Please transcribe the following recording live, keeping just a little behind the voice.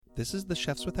This is the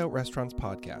Chefs Without Restaurants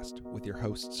podcast with your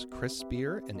hosts Chris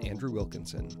Spear and Andrew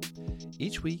Wilkinson.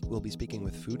 Each week, we'll be speaking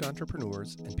with food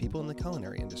entrepreneurs and people in the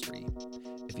culinary industry.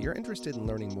 If you're interested in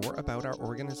learning more about our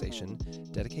organization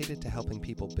dedicated to helping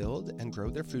people build and grow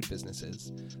their food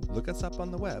businesses, look us up on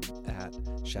the web at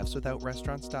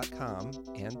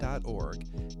chefswithoutrestaurants.com and .org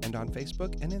and on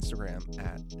Facebook and Instagram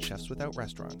at Chefs Without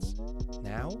Restaurants.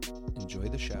 Now, enjoy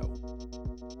the show.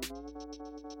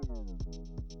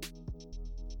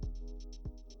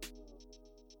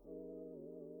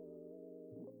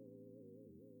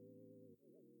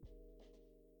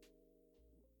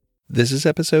 This is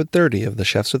episode 30 of the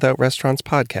Chefs Without Restaurants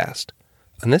podcast.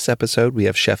 On this episode, we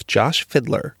have Chef Josh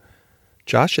Fidler.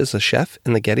 Josh is a chef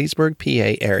in the Gettysburg,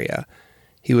 PA area.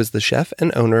 He was the chef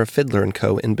and owner of Fidler &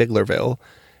 Co. in Biglerville,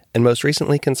 and most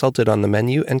recently consulted on the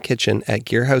menu and kitchen at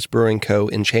Gearhouse Brewing Co.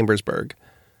 in Chambersburg.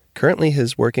 Currently, he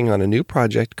is working on a new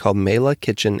project called Mela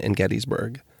Kitchen in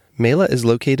Gettysburg. Mela is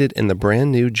located in the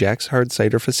brand new Jack's Hard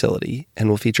Cider facility and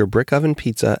will feature brick oven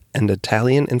pizza and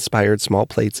Italian-inspired small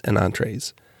plates and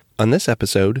entrees. On this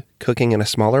episode, cooking in a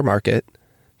smaller market,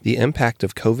 the impact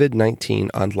of COVID-19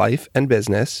 on life and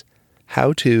business,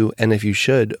 how to, and if you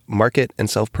should, market and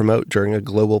self-promote during a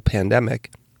global pandemic,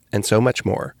 and so much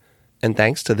more. And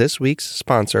thanks to this week's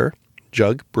sponsor,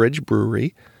 Jug Bridge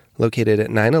Brewery, located at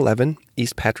 911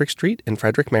 East Patrick Street in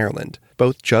Frederick, Maryland.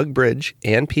 Both Jug Bridge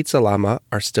and Pizza Llama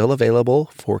are still available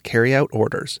for carry-out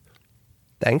orders.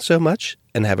 Thanks so much,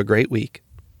 and have a great week.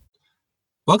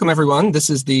 Welcome, everyone. This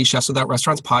is the Chefs Without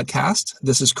Restaurants podcast.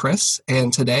 This is Chris,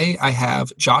 and today I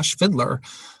have Josh Fidler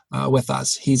with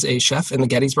us. He's a chef in the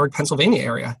Gettysburg, Pennsylvania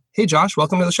area. Hey, Josh,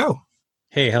 welcome to the show.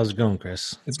 Hey, how's it going,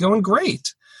 Chris? It's going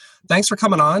great. Thanks for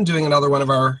coming on, doing another one of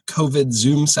our COVID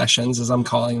Zoom sessions, as I'm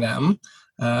calling them.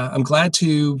 I'm glad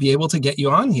to be able to get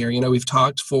you on here. You know, we've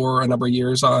talked for a number of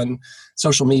years on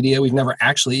social media. We've never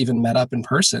actually even met up in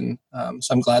person.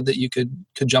 So I'm glad that you could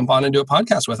jump on and do a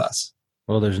podcast with us.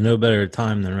 Well, there's no better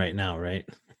time than right now, right?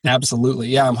 Absolutely.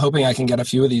 Yeah, I'm hoping I can get a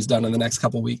few of these done in the next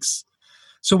couple of weeks.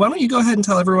 So why don't you go ahead and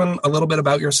tell everyone a little bit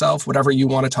about yourself, whatever you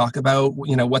want to talk about.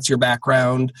 You know, what's your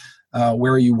background?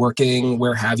 Where are you working?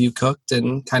 Where have you cooked?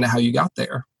 And kind of how you got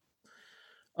there.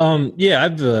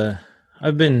 I've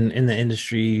been in the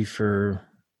industry for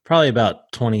probably about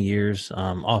 20 years,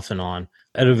 off and on.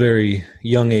 At a very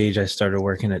young age, I started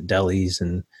working at delis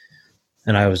and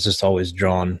I was just always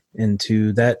drawn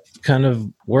into that kind of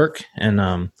work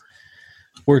and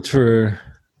worked for a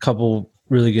couple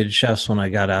really good chefs when I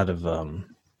got out of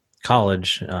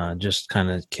college, just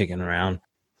kind of kicking around.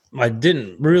 I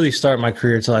didn't really start my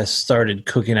career until I started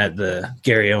cooking at the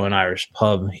Gary Owen Irish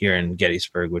Pub here in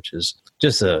Gettysburg, which is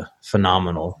just a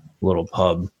phenomenal little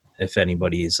pub if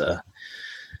anybody's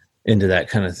into that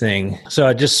kind of thing. So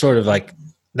I just sort of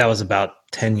that was about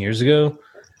 10 years ago,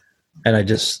 and I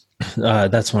just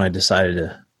that's when I decided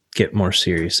to get more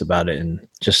serious about it and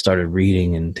just started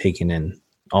reading and taking in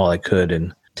all I could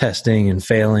and testing and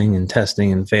failing and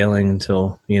testing and failing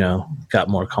until, got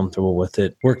more comfortable with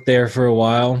it. Worked there for a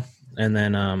while and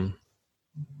then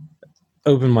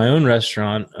opened my own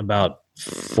restaurant about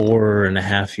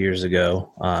 4.5 years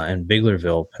ago in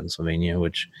Biglerville, Pennsylvania,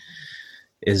 which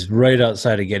is right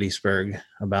outside of Gettysburg,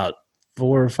 about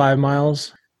 4 or 5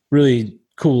 miles. Really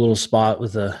cool little spot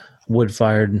with a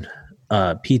wood-fired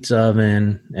pizza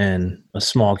oven and a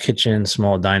small kitchen,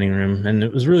 small dining room. And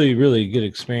it was really, really good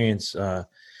experience.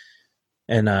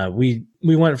 And we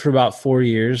went for about 4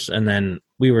 years, and then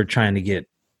we were trying to get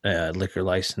a liquor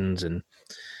license and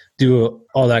do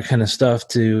all that kind of stuff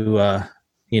to,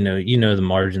 the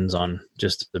margins on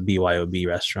just the BYOB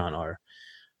restaurant are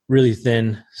really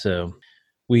thin. So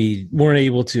we weren't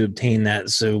able to obtain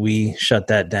that. So we shut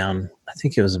that down. I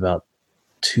think it was about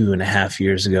 2.5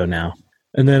 years ago now.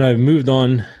 And then I moved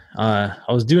on. I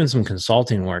was doing some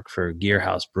consulting work for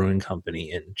Gearhouse Brewing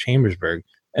Company in Chambersburg.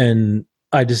 And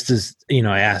I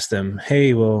I asked them,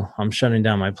 hey, well, I'm shutting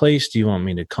down my place. Do you want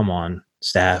me to come on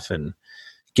staff and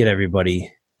get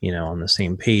everybody, on the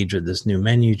same page with this new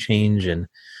menu change? And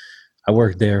I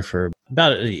worked there for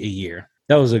about a year.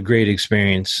 That was a great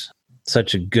experience.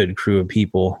 Such a good crew of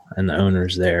people, and the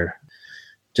owners there,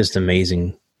 just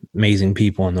amazing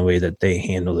people in the way that they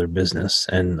handle their business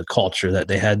and the culture that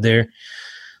they had there.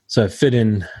 So I fit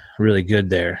in really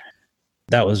good there.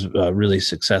 That was a really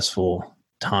successful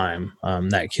time.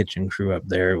 That kitchen crew up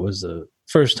there, it was the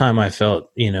first time I felt,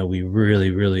 we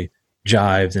really, really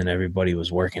jived and everybody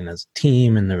was working as a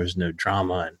team and there was no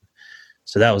drama. And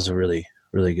so that was a really,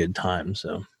 really good time.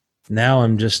 So now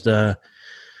I'm just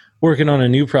working on a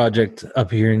new project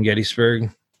up here in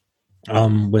Gettysburg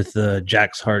with the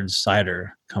Jack's Hard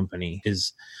Cider Company.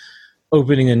 Is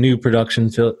opening a new production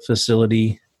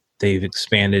facility. They've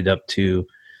expanded up to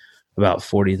about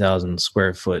 40,000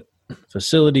 square foot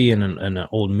facility and an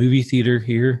old movie theater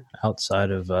here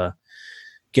outside of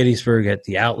Gettysburg at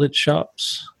the Outlet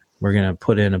Shops. We're going to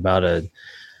put in about a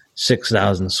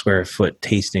 6,000 square foot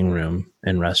tasting room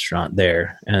and restaurant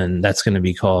there. And that's going to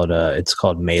be called, it's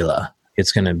called Mela.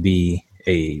 It's going to be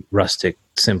a rustic,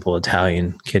 simple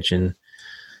Italian kitchen,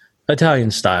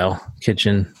 Italian style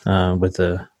kitchen with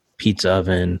a pizza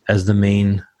oven as the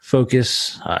main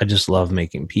focus. I just love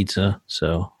making pizza,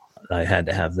 so I had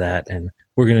to have that. And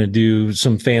we're going to do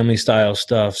some family style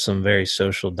stuff, some very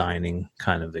social dining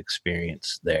kind of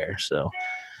experience there. So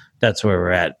that's where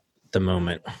we're at the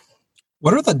moment.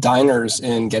 What are the diners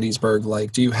in Gettysburg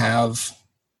like? Do you have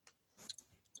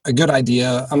a good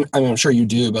idea? I'm sure you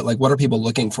do, but like, what are people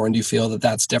looking for? And do you feel that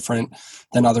that's different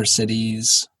than other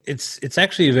cities? It's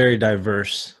actually a very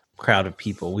diverse crowd of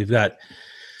people. We've got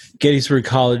Gettysburg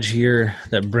College here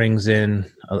that brings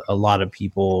in a lot of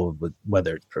people,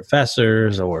 whether it's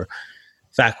professors or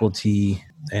faculty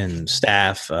and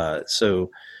staff.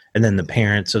 And then the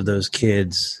parents of those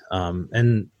kids.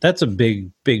 And that's a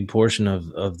big portion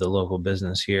of the local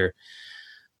business here.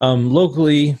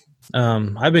 Locally,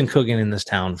 I've been cooking in this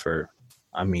town for,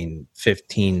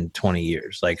 15, 20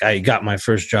 years. Like I got my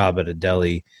first job at a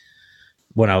deli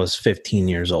when I was 15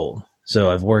 years old.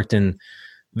 So I've worked in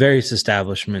various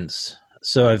establishments.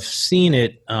 So I've seen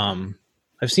it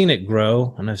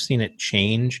grow and I've seen it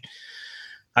change.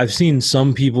 I've seen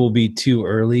some people be too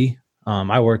early.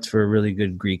 I worked for a really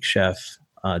good Greek chef,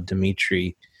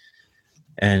 Dimitri,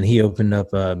 and he opened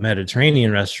up a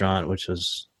Mediterranean restaurant, which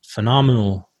was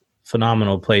phenomenal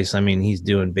place. He's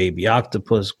doing baby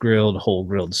octopus grilled, whole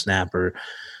grilled snapper,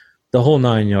 the whole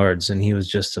 9 yards. And he was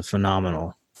just a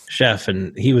phenomenal chef.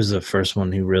 And he was the first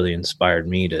one who really inspired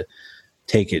me to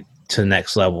take it to the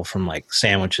next level, from like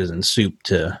sandwiches and soup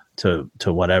to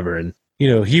whatever. And,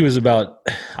 he was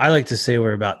I like to say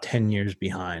we're about 10 years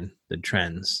behind the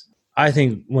trends. I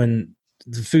think when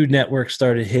the Food Network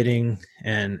started hitting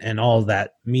and all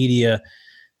that media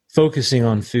focusing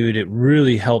on food, it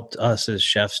really helped us as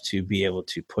chefs to be able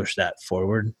to push that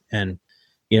forward. And,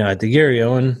 at the Gary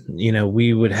Owen,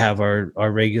 we would have our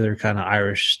regular kind of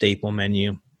Irish staple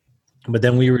menu, but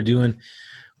then we were doing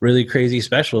really crazy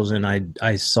specials. And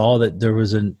I saw that there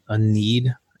was a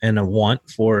need and a want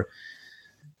for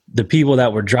the people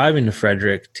that were driving to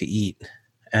Frederick to eat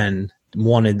and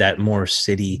wanted that more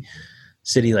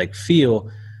city-like feel.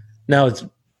 Now it's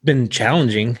been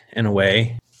challenging in a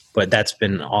way, but that's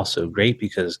been also great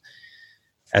because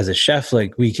as a chef,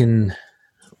 like we can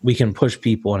push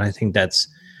people. And I think that's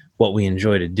what we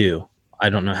enjoy to do. I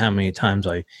don't know how many times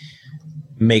I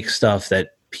make stuff that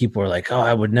people are like, oh,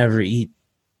 I would never eat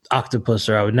octopus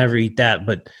or I would never eat that.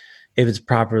 But if it's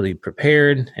properly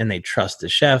prepared and they trust the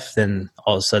chef, then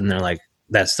all of a sudden they're like,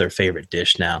 that's their favorite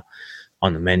dish now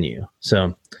on the menu.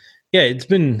 So yeah, it's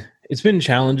been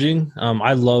challenging.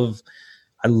 I love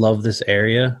this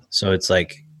area. So it's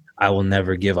like, I will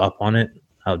never give up on it.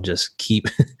 I'll just keep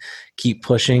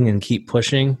pushing and keep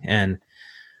pushing. And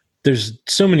there's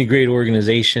so many great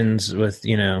organizations with,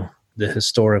 the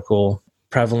historical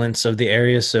prevalence of the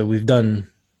area. So we've done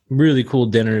really cool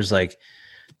dinners, like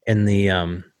in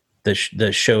the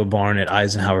show barn at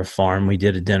Eisenhower Farm. We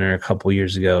did a dinner a couple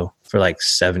years ago for like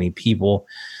 70 people.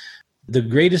 The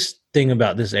greatest thing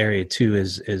about this area too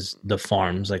is the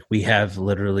farms. Like we have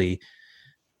literally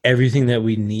everything that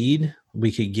we need,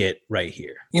 we could get right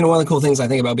here. One of the cool things I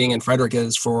think about being in Frederick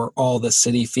is for all the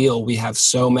city feel, we have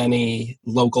so many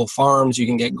local farms. You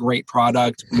can get great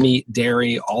product, meat,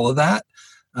 dairy, all of that,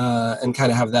 and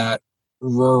kind of have that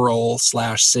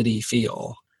rural/city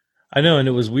feel. I know, and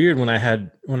it was weird when I had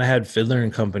Fiddler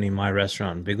and Company, my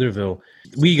restaurant in Biglerville.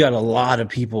 We got a lot of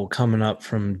people coming up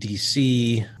from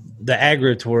DC. The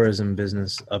agritourism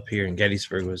business up here in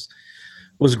Gettysburg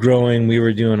was growing. We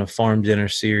were doing a farm dinner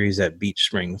series at Beach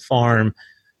Spring Farm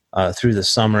through the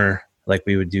summer. Like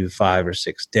we would do 5 or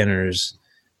 6 dinners,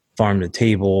 farm to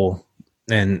table,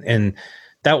 and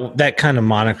that kind of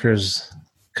monikers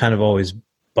kind of always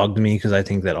bugged me because I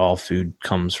think that all food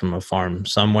comes from a farm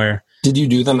somewhere. Did you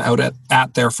do them out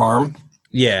at their farm?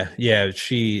 Yeah.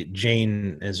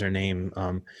 Jane is her name.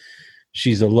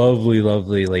 She's a lovely,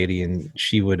 lovely lady, and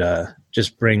she would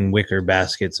just bring wicker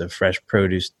baskets of fresh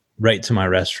produce right to my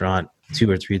restaurant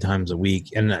 2 or 3 times a week.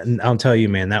 And I'll tell you,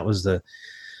 man, that was the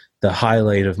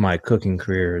highlight of my cooking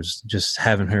career, is just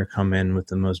having her come in with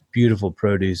the most beautiful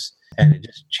produce. And it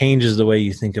just changes the way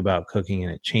you think about cooking,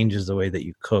 and it changes the way that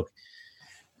you cook.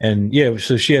 And yeah,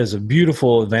 so she has a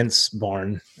beautiful events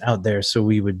barn out there. So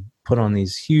we would put on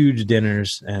these huge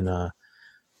dinners, and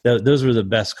those were the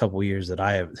best couple years that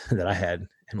I had.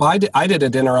 Well, I did a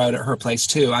dinner out at her place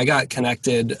too. I got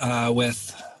connected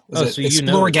with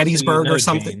Explore Gettysburg or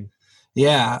something. Jane.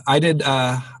 Yeah, I did.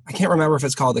 I can't remember if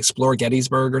it's called Explore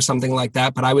Gettysburg or something like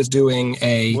that, but I was doing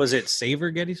Was it Savor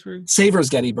Gettysburg? Savors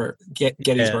Gettysburg.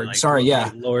 Gettysburg. Like, Sorry, yeah.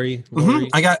 Like Lori. Mm-hmm.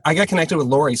 I got connected with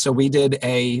Lori, so we did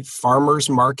a farmers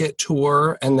market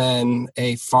tour and then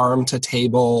a farm to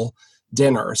table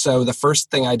dinner. So the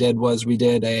first thing I did was we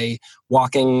did a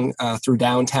walking through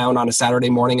downtown on a Saturday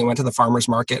morning and went to the farmers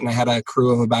market, and I had a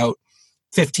crew of about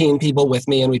 15 people with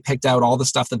me, and we picked out all the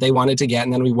stuff that they wanted to get,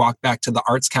 and then we walked back to the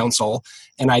Arts Council,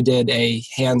 and I did a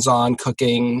hands-on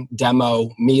cooking demo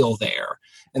meal there.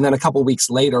 And then a couple weeks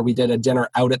later, we did a dinner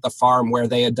out at the farm where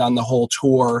they had done the whole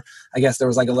tour. I guess there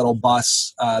was like a little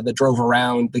bus that drove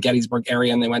around the Gettysburg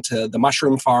area, and they went to the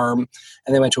mushroom farm,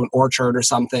 and they went to an orchard or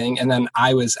something. And then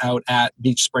I was out at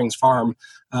Beach Springs Farm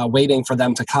waiting for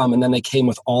them to come. And then they came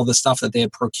with all the stuff that they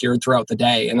had procured throughout the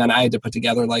day. And then I had to put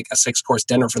together like a 6-course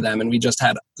dinner for them. And we just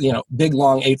had, big,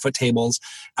 long 8-foot tables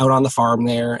out on the farm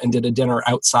there and did a dinner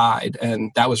outside.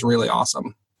 And that was really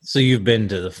awesome. So you've been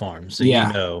to the farm, so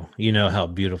yeah. you know how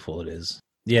beautiful it is.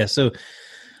 Yeah, so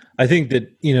I think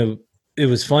that, it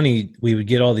was funny. We would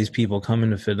get all these people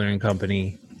coming to Fidler and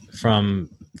Company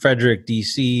from Frederick,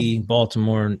 DC,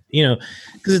 Baltimore,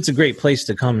 because it's a great place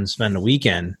to come and spend a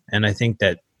weekend. And I think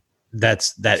that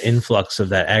that influx of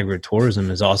that agritourism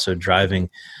is also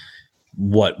driving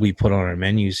what we put on our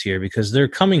menus here, because they're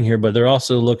coming here, but they're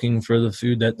also looking for the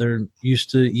food that they're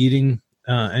used to eating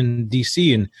in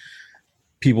DC. And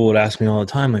people would ask me all the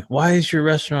time, like, why is your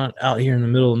restaurant out here in the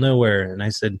middle of nowhere? And I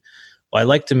said, well, I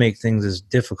like to make things as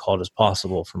difficult as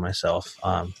possible for myself.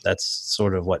 That's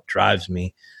sort of what drives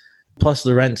me. Plus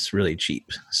the rent's really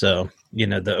cheap. So,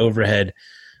 the overhead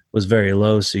was very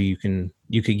low. So you could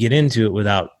get into it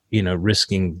without,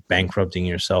 risking bankrupting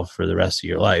yourself for the rest of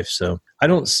your life. So I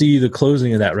don't see the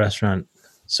closing of that restaurant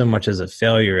so much as a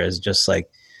failure as just like,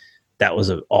 that was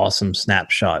an awesome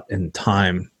snapshot in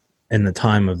time. In the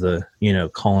time of the,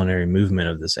 culinary movement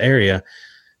of this area.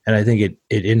 And I think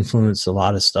it influenced a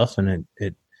lot of stuff, and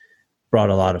it brought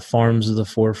a lot of farms to the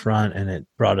forefront, and it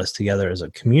brought us together as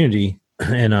a community.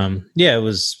 And it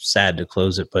was sad to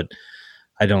close it, but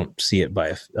I don't see it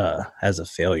as a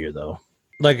failure though.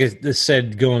 Like I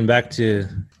said, going back to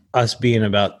us being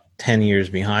about 10 years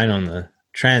behind on the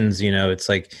trends, it's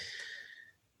like,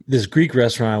 this Greek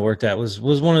restaurant I worked at was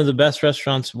one of the best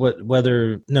restaurants,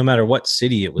 no matter what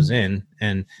city it was in.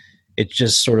 And it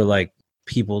just sort of like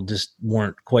people just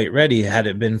weren't quite ready. Had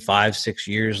it been 5-6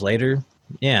 years later,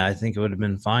 I think it would have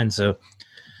been fine. So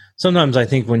sometimes I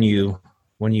think when you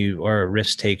are a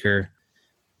risk taker,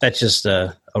 that's just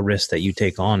a risk that you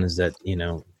take on, is that,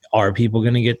 are people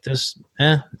going to get this?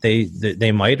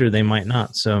 They might, or they might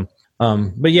not. So,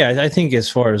 but I think as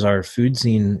far as our food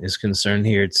scene is concerned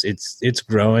here, it's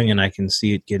growing, and I can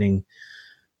see it getting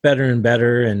better and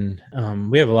better. And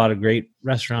we have a lot of great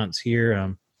restaurants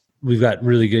here. We've got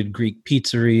really good Greek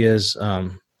pizzerias.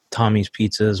 Tommy's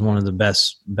Pizza is one of the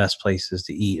best places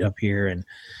to eat up here, and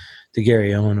the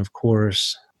Gary Owen, of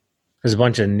course. There's a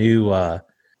bunch of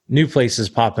new places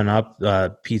popping up,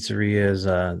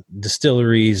 pizzerias,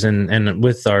 distilleries, and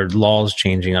with our laws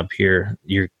changing up here,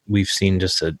 we've seen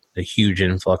just a huge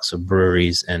influx of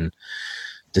breweries and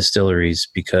distilleries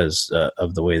because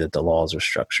of the way that the laws are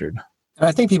structured. And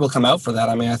I think people come out for that.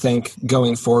 I mean, I think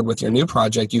going forward with your new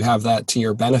project, you have that to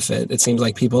your benefit. It seems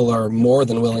like people are more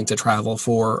than willing to travel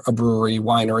for a brewery,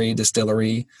 winery,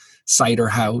 distillery, cider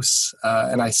house,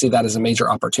 and I see that as a major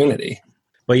opportunity.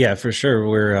 But yeah, for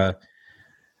sure,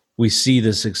 we see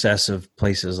the success of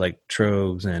places like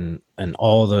Trogs and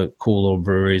all the cool little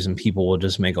breweries, and people will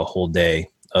just make a whole day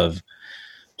of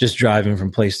just driving from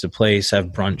place to place, have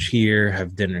brunch here,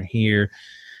 have dinner here.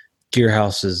 Gear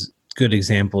House is a good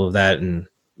example of that, and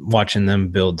watching them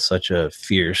build such a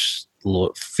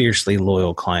fiercely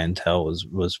loyal clientele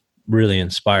was really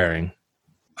inspiring.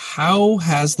 How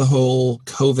has the whole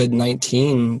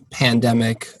COVID-19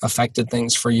 pandemic affected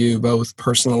things for you, both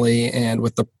personally and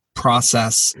with the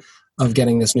process of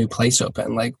getting this new place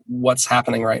open? Like, what's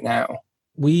happening right now?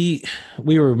 We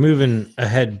were moving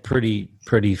ahead pretty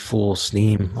full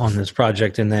steam on this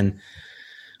project, and then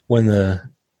when the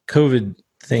COVID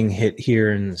thing hit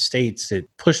here in the States, it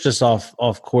pushed us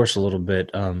off course a little bit.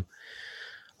 I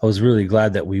was really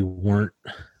glad that we weren't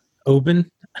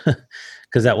open,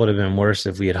 because that would have been worse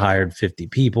if we had hired 50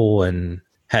 people and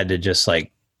had to just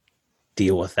like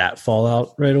deal with that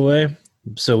fallout right away.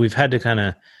 So we've had to kind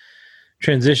of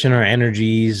transition our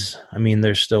energies. I mean,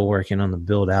 they're still working on the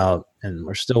build out, and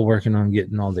we're still working on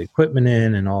getting all the equipment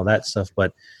in and all that stuff,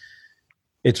 but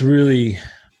it's really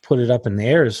put it up in the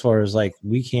air as far as like,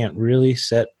 we can't really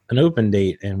set an open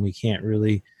date and we can't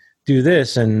really do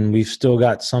this. And we've still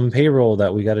got some payroll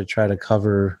that we got to try to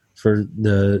cover for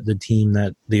the team,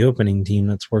 that the opening team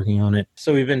that's working on it.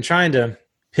 So we've been trying to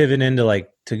pivot into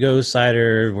like to-go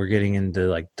cider. We're getting into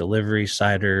like delivery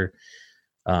cider,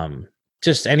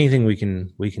 just anything we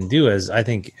can do, as I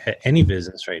think any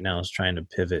business right now is trying to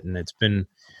pivot. And it's been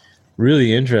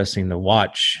really interesting to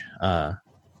watch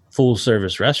full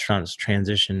service restaurants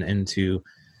transition into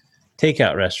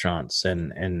takeout restaurants,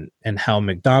 and how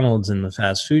McDonald's and the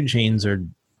fast food chains are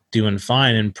doing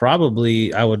fine, and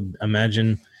probably, I would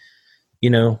imagine,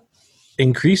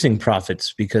 increasing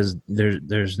profits because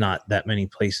there's not that many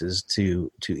places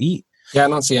to eat. Yeah, I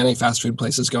don't see any fast food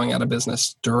places going out of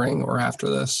business during or after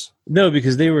this. No,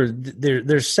 because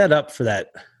they're set up for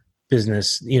that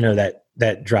business,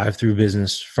 that drive-through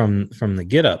business from the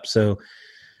get up. So,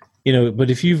 but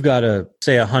if you've got a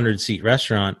 100-seat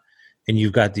restaurant and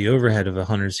you've got the overhead of a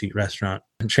 100-seat restaurant,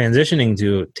 transitioning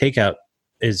to takeout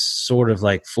is sort of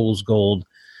like fool's gold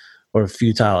or a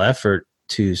futile effort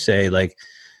to say, like,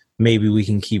 maybe we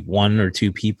can keep 1 or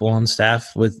 2 people on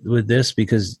staff with this,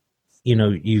 because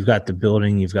you've got the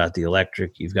building, you've got the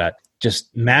electric, you've got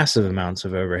just massive amounts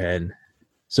of overhead.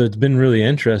 So it's been really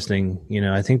interesting.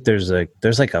 I think there's like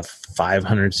a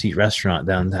 500-seat restaurant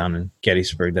downtown in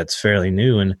Gettysburg that's fairly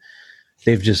new, and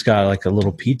they've just got like a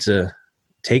little pizza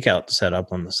takeout set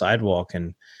up on the sidewalk,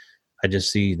 and I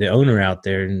just see the owner out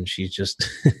there, and she's just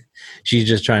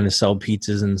trying to sell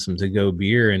pizzas and some to-go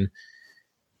beer. And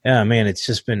yeah, man,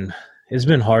 it's been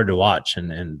hard to watch,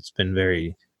 and it's been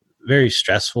very, very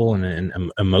stressful,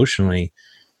 and emotionally,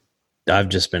 I've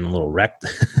just been a little wrecked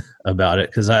about it,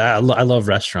 because I love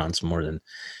restaurants more than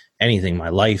anything. My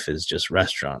life is just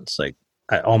restaurants. Like,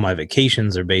 all my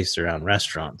vacations are based around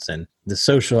restaurants and the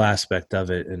social aspect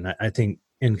of it. And I think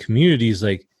in communities,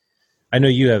 like, I know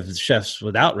you have chefs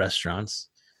without restaurants,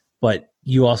 but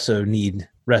you also need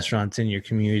restaurants in your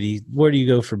community. Where do you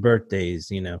go for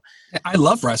birthdays? I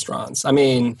love restaurants. I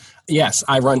mean, yes,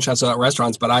 I run Chefs Without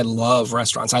Restaurants, but I love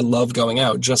restaurants. I love going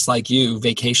out, just like you.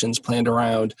 Vacations planned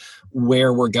around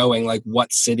where we're going, like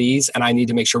what cities, and I need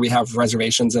to make sure we have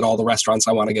reservations at all the restaurants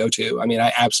I want to go to. I mean,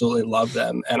 I absolutely love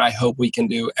them, and I hope we can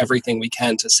do everything we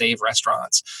can to save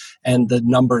restaurants. And the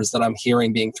numbers that I'm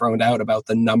hearing being thrown out about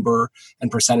the number and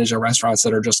percentage of restaurants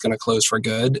that are just going to close for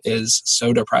good is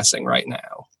so depressing right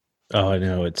now. Oh, I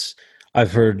know.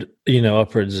 I've heard,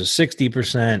 upwards of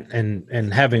 60%,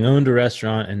 and having owned a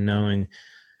restaurant and knowing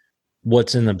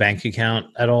what's in the bank account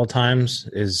at all times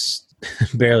is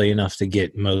barely enough to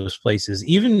get most places,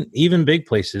 even big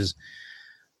places.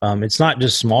 It's not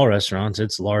just small restaurants,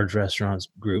 it's large restaurants,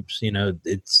 groups.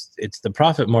 It's the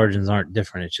profit margins aren't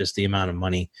different. It's just the amount of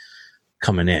money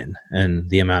coming in and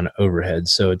the amount of overhead.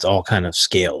 So it's all kind of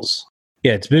scales.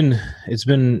 Yeah, it's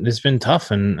been tough,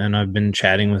 and I've been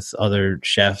chatting with other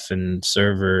chef and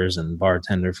servers and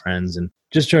bartender friends, and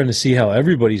just trying to see how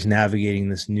everybody's navigating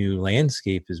this new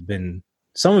landscape.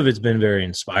 Some of it's been very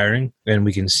inspiring, and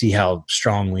we can see how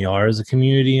strong we are as a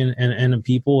community and a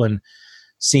people, and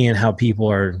seeing how people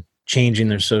are changing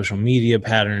their social media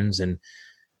patterns and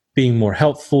being more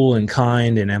helpful and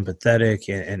kind and empathetic,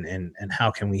 and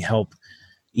how can we help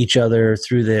each other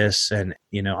through this. And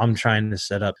I'm trying to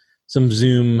set up some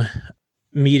Zoom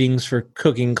meetings for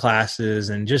cooking classes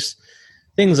and just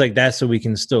things like that, so we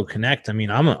can still connect. I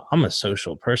mean, I'm a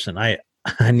social person. I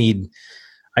need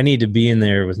to be in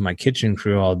there with my kitchen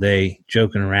crew all day,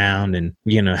 joking around and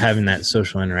having that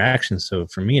social interaction. So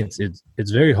for me,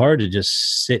 it's very hard to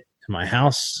just sit in my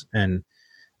house. And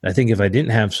I think if I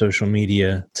didn't have social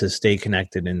media to stay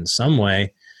connected in some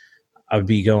way, I would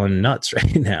be going nuts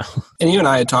right now. And you and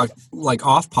I had talked like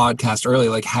off podcast early,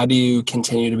 like how do you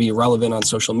continue to be relevant on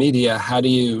social media? How do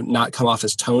you not come off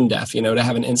as tone deaf, to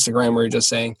have an Instagram where you're just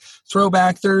saying,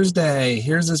 Throwback Thursday,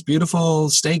 here's this beautiful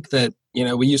steak that,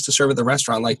 we used to serve at the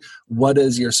restaurant. Like, what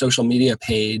does your social media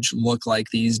page look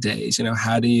like these days?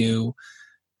 How do you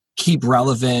keep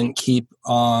relevant, keep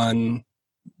on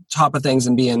top of things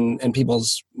and be in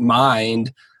people's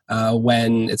mind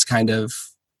when it's kind of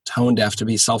tone deaf to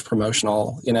be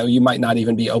self-promotional? You might not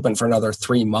even be open for another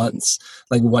 3 months.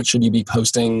 Like, what should you be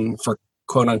posting for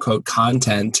quote unquote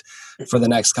content for the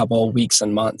next couple of weeks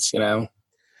and months?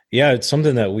 Yeah, it's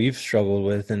something that we've struggled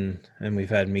with, and we've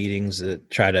had meetings that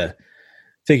try to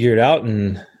figure it out.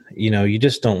 And you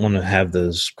just don't want to have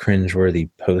those cringeworthy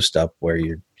posts up where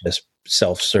you're just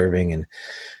self-serving and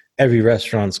every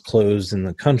restaurant's closed in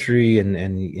the country,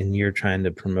 and you're trying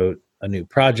to promote a new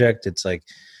project. It's like,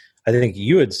 I think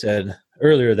you had said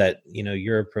earlier that,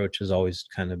 your approach has always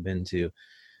kind of been to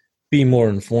be more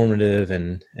informative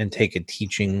and take a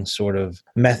teaching sort of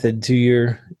method to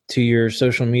your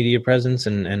social media presence.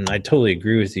 And I totally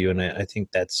agree with you. And I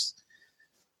think that's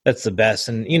the best.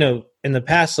 And, you know, in the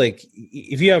past, like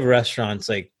if you have restaurants,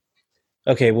 like,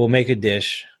 okay, we'll make a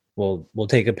dish, we'll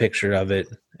take a picture of it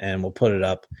and we'll put it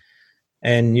up,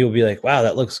 and you'll be like, wow,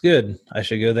 that looks good, I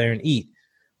should go there and eat.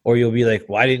 Or you'll be like,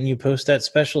 why didn't you post that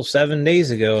special 7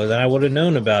 days ago? Then I would have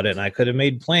known about it and I could have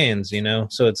made plans, you know?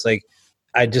 So it's like,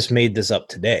 I just made this up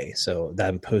today, so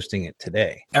I'm posting it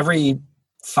today. Every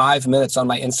 5 minutes on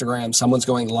my Instagram, someone's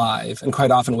going live, and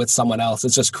quite often with someone else.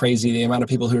 It's just crazy the amount of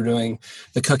people who are doing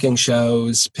the cooking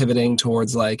shows, pivoting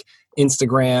towards like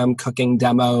Instagram cooking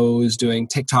demos, doing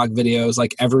TikTok videos.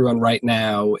 Like everyone right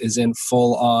now is in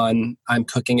full on I'm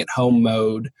cooking at home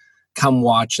mode. Come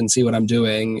watch and see what I'm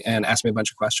doing and ask me a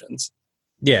bunch of questions.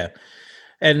 Yeah.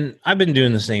 And I've been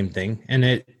doing the same thing,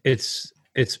 and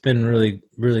it's been really,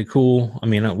 really cool. I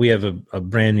mean, we have a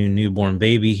brand new newborn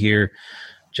baby here,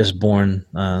 just born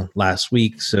last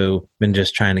week. So been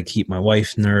just trying to keep my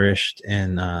wife nourished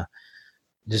and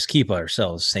just keep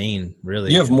ourselves sane,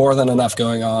 really. You have more than enough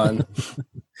going on.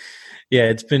 Yeah,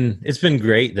 it's been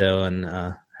great though. And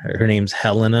her name's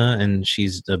Helena, and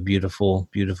she's a beautiful,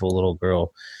 beautiful little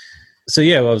girl. So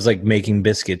yeah, I was like making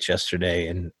biscuits yesterday,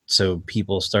 and so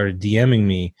people started DMing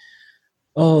me,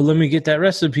 oh, let me get that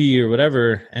recipe or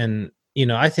whatever. And, you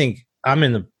know, I think I'm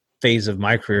in the phase of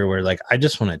my career where like, I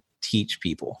just want to teach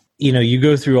people. You know, you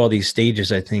go through all these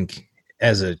stages, I think,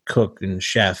 as a cook and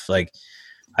chef. Like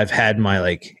I've had my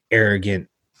like arrogant,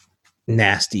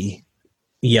 nasty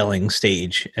yelling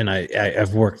stage, and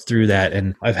I've worked through that,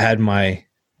 and I have my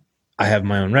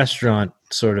own restaurant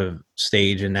sort of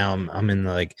stage. And now I'm in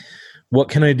the like, what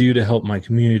can I do to help my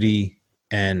community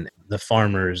and the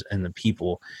farmers and the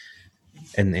people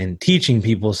and teaching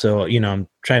people. So, you know, I'm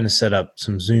trying to set up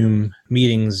some Zoom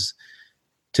meetings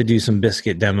to do some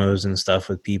biscuit demos and stuff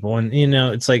with people. And, you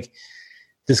know, it's like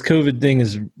this COVID thing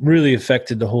has really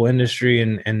affected the whole industry.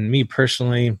 And me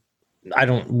personally,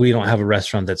 we don't have a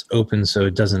restaurant that's open, so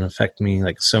it doesn't affect me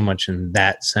like so much in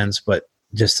that sense, but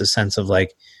just a sense of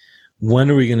like,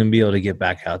 when are we going to be able to get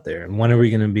back out there? And when are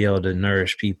we going to be able to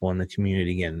nourish people in the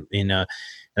community again? You know,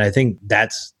 and I think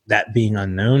that being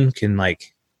unknown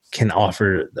can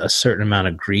offer a certain amount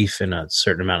of grief and a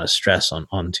certain amount of stress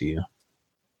onto you.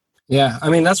 Yeah. I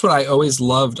mean, that's what I always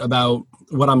loved about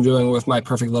what I'm doing with my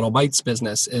Perfect Little Bites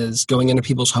business is going into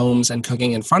people's homes and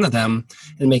cooking in front of them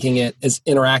and making it as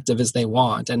interactive as they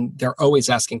want. And they're always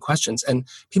asking questions. And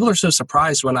people are so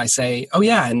surprised when I say, oh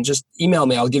yeah, and just email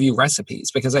me, I'll give you recipes.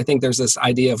 Because I think there's this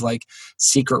idea of like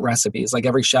secret recipes, like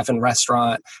every chef and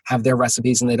restaurant have their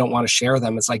recipes and they don't want to share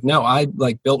them. It's like, no, I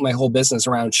like built my whole business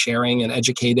around sharing and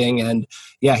educating. And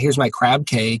yeah, here's my crab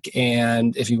cake.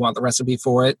 And if you want the recipe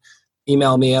for it,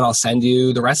 email me and I'll send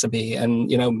you the recipe and,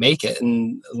 you know, make it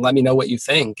and let me know what you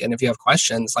think. And if you have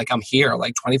questions, like I'm here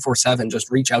like 24/7, just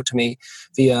reach out to me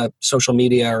via social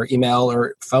media or email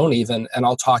or phone even, and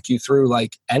I'll talk you through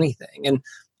like anything. And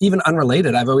even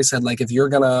unrelated, I've always said, like, if you're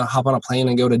going to hop on a plane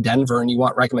and go to Denver and you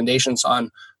want recommendations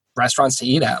on restaurants to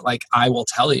eat at, like I will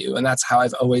tell you. And that's how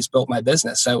I've always built my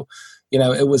business. So, you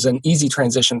know, it was an easy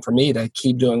transition for me to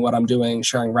keep doing what I'm doing,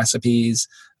 sharing recipes,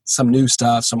 some new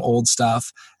stuff, some old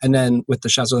stuff. And then with the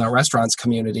Chefs Without Restaurants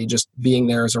community, just being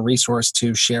there as a resource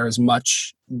to share as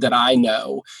much that I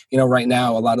know. You know, right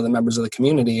now, a lot of the members of the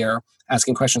community are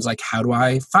asking questions like, how do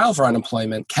I file for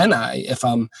unemployment? Can I, if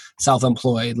I'm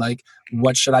self-employed? Like,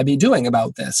 what should I be doing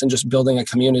about this? And just building a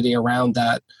community around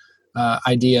that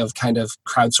idea of kind of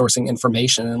crowdsourcing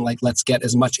information and like, let's get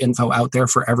as much info out there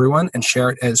for everyone and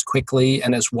share it as quickly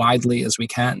and as widely as we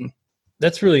can.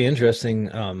 That's really interesting.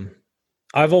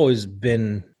 I've always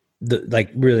been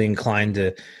really inclined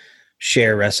to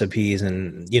share recipes,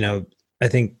 and, you know, I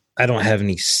think I don't have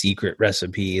any secret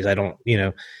recipes. I don't, you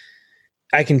know,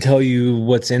 I can tell you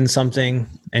what's in something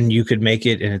and you could make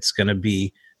it and it's going to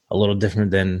be a little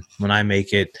different than when I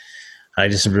make it. I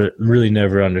just really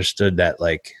never understood that,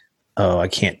 like, oh, I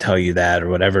can't tell you that or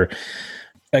whatever.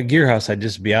 At Gear House, I'd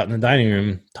just be out in the dining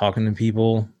room talking to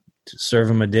people, to serve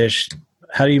them a dish.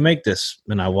 How do you make this?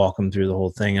 And I walk them through the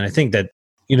whole thing. And I think that,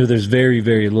 you know, there's very,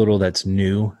 very little that's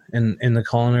new in the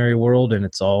culinary world. And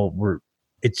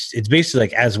it's basically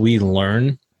like, as we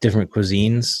learn different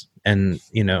cuisines, and,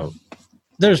 you know,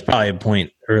 there's probably a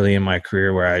point early in my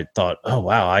career where I thought, oh,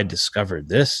 wow, I discovered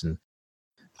this. And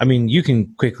I mean, you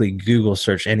can quickly Google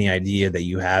search any idea that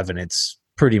you have, and it's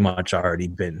pretty much already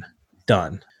been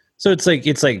done. So it's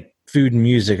like food and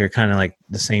music are kind of like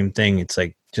the same thing. It's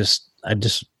like, I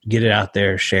just get it out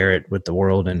there, share it with the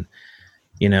world. And,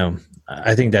 you know,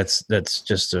 I think that's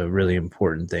just a really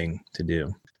important thing to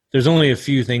do. there's only a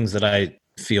few things that I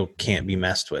feel can't be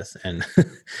messed with. And,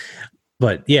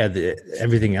 but yeah,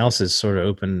 everything else is sort of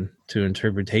open to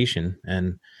interpretation.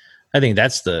 And I think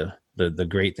that's the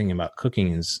great thing about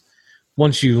cooking is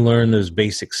once you learn those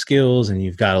basic skills and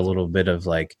you've got a little bit of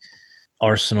like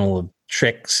arsenal of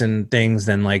tricks and things,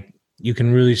 then like you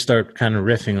can really start kind of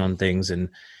riffing on things, and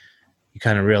you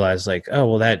kind of realize like, oh,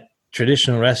 well, that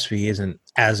traditional recipe isn't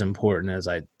as important as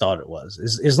I thought it was.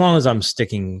 As long as I'm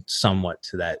sticking somewhat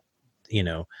to that, you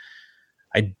know,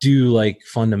 I do like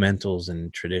fundamentals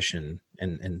and tradition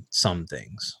and some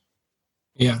things.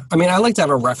 Yeah. I mean, I like to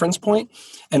have a reference point,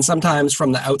 and sometimes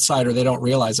from the outsider, they don't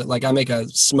realize it. Like I make a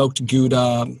smoked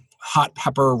Gouda hot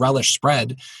pepper relish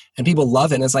spread, and people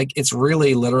love it. And it's like, it's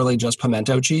really literally just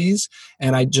pimento cheese.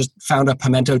 And I just found a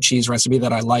pimento cheese recipe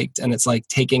that I liked. And it's like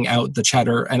taking out the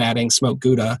cheddar and adding smoked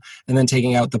Gouda, and then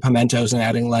taking out the pimentos and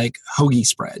adding like hoagie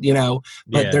spread, you know,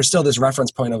 but there's still this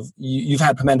reference point of you've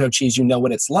had pimento cheese, you know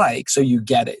what it's like, so you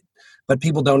get it. But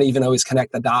people don't even always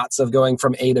connect the dots of going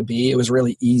from A to B. It was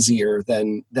really easier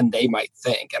than they might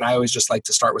think. And I always just like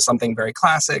to start with something very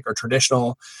classic or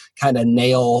traditional, kind of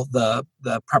nail the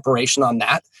preparation on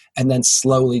that, and then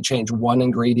slowly change one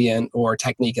ingredient or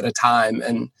technique at a time.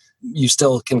 And you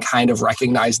still can kind of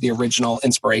recognize the original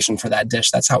inspiration for that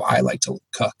dish. That's how I like to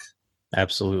cook.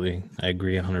 Absolutely. I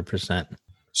agree 100%.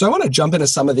 So I want to jump into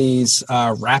some of these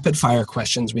rapid fire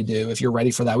questions we do, if you're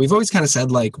ready for that. We've always kind of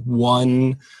said like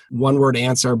one word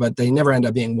answer, but they never end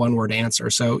up being one word answer.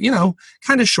 So, you know,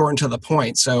 kind of short and to the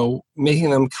point. So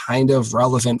making them kind of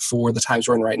relevant for the times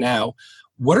we're in right now.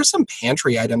 What are some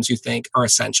pantry items you think are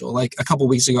essential? Like a couple of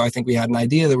weeks ago, I think we had an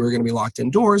idea that we were going to be locked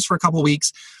indoors for a couple of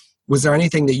weeks. Was there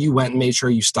anything that you went and made sure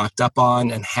you stocked up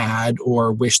on and had,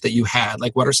 or wished that you had?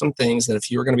 Like what are some things that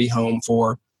if you were going to be home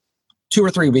for 2 or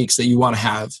 3 weeks that you want to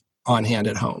have on hand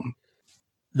at home?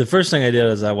 The first thing I did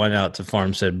is I went out to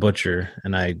Farmstead Butcher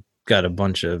and I got a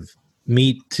bunch of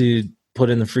meat to put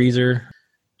in the freezer,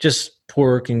 just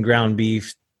pork and ground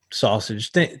beef,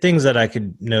 sausage, things that I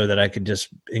could know that I could just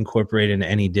incorporate into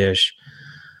any dish.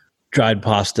 Dried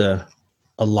pasta,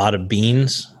 a lot of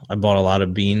beans. I bought a lot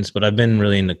of beans, but I've been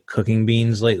really into cooking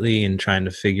beans lately and trying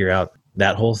to figure out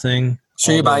that whole thing.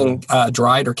 So you're buying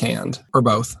dried or canned or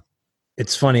both?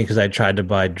 It's funny because I tried to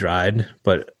buy dried,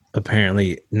 but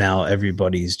apparently now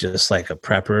everybody's just like a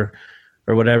prepper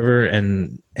or whatever.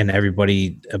 And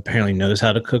everybody apparently knows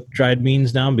how to cook dried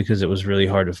beans now because it was really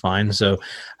hard to find. So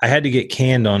I had to get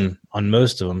canned on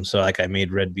most of them. So like I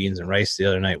made red beans and rice the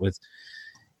other night with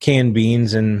canned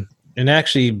beans, and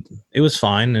actually it was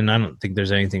fine. And I don't think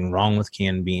there's anything wrong with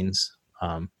canned beans.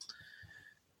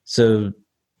 So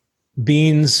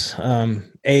beans,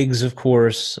 eggs, of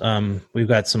course. We've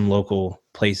got some local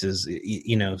places,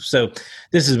 you know, so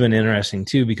this has been interesting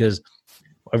too, because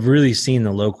I've really seen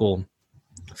the local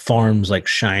farms like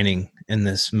shining in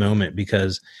this moment,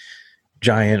 because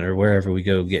Giant or wherever we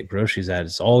go get groceries at,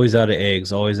 it's always out of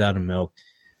eggs, always out of milk.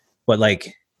 But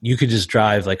like you could just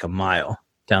drive like a mile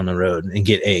down the road and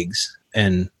get eggs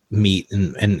and meat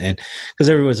and because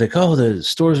everyone's like, oh, the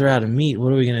stores are out of meat,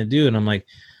 what are we going to do? And I'm like,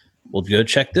 well, go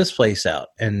check this place out.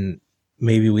 And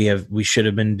maybe we should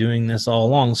have been doing this all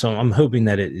along. So I'm hoping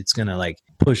that it's going to like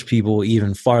push people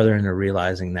even farther into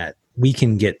realizing that we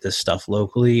can get this stuff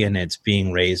locally and it's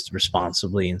being raised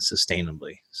responsibly and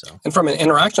sustainably. So, and from an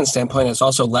interaction standpoint, it's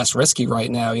also less risky right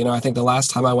now. You know, I think the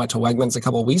last time I went to Wegmans a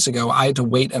couple of weeks ago, I had to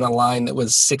wait in a line that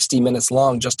was 60 minutes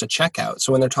long just to check out.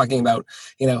 So when they're talking about,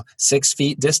 you know, 6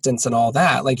 feet distance and all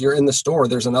that, like you're in the store,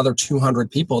 there's another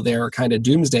 200 people there kind of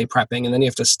doomsday prepping, and then you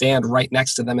have to stand right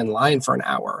next to them in line for an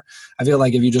hour. I feel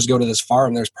like if you just go to this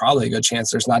farm, there's probably a good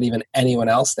chance there's not even anyone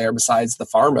else there besides the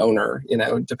farm owner, you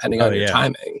know, depending on your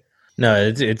timing. No,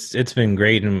 it's been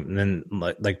great, and then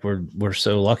like we're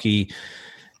so lucky,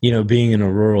 you know, being in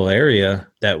a rural area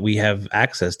that we have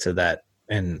access to that.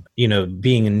 And you know,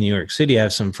 being in New York City, I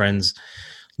have some friends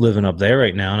living up there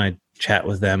right now, and I chat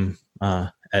with them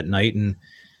at night, and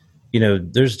you know,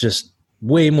 there's just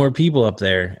way more people up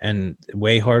there, and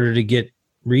way harder to get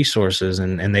resources,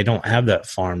 and they don't have that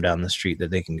farm down the street that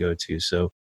they can go to.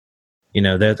 So, you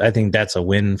know, that I think that's a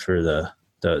win for the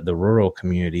rural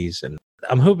communities, and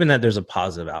I'm hoping that there's a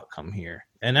positive outcome here.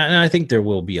 And I think there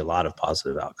will be a lot of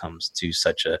positive outcomes to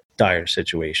such a dire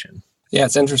situation. Yeah,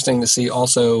 it's interesting to see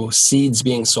also seeds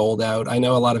being sold out. I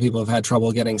know a lot of people have had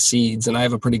trouble getting seeds, and I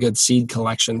have a pretty good seed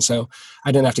collection. So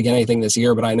I didn't have to get anything this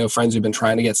year, but I know friends who've been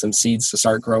trying to get some seeds to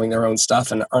start growing their own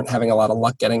stuff and aren't having a lot of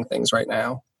luck getting things right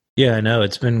now. Yeah, I know.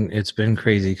 It's been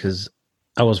crazy, because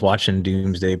I was watching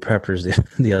Doomsday Preppers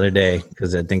the other day,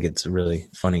 because I think it's a really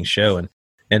funny show.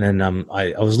 And then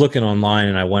I was looking online,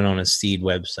 and I went on a seed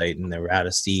website, and they were out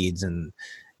of seeds, and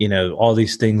all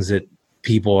these things that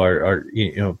people are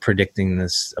predicting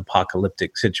this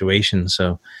apocalyptic situation.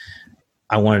 So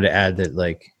I wanted to add that,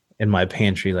 like, in my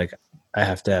pantry, like, I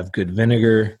have to have good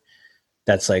vinegar.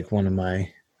 That's like one of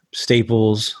my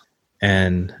staples.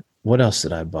 And what else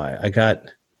did I buy? I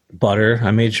got butter.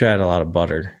 I made sure I had a lot of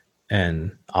butter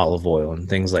and olive oil and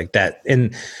things like that.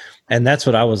 And that's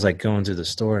what I was like going through the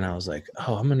store, and I was like,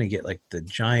 oh, I'm going to get like the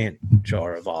giant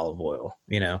jar of olive oil,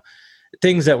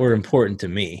 things that were important to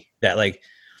me, that like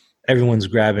everyone's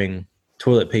grabbing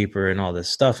toilet paper and all this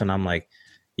stuff. And I'm like,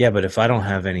 yeah, but if I don't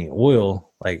have any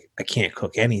oil, like, I can't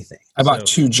cook anything. I bought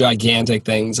 2 gigantic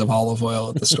things of olive oil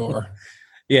at the store.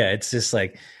 Yeah. It's just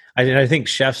like, I think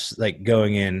chefs like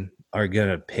going in are going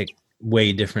to pick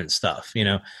way different stuff.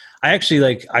 I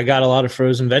actually I got a lot of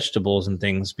frozen vegetables and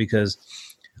things because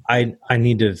I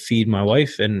need to feed my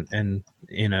wife and then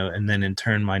in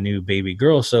turn my new baby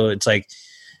girl. So it's like,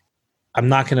 I'm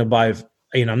not going to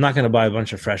buy a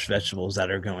bunch of fresh vegetables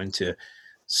that are going to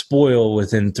spoil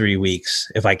within 3 weeks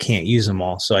if I can't use them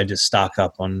all. So I just stock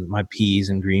up on my peas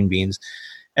and green beans.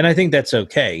 And I think that's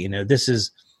okay. This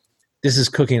is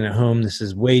cooking at home. This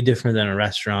is way different than a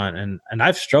restaurant. And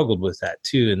I've struggled with that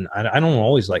too. And I don't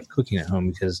always like cooking at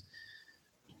home because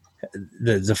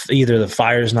either the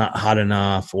fire's not hot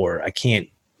enough or I can't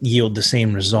yield the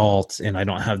same result and I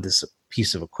don't have this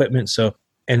piece of equipment. So,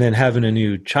 and then having a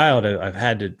new child, I've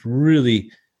had to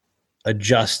really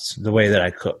adjust the way that I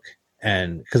cook,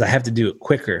 and because I have to do it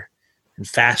quicker and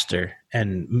faster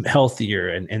and healthier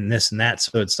and this and that.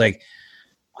 So it's like,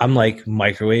 I'm like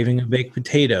microwaving a baked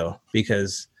potato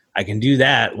because I can do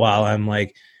that while I'm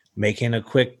like making a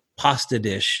quick pasta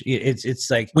dish.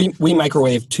 It's like we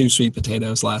microwaved 2 sweet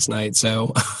potatoes last night,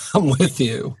 so I'm with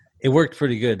you. It worked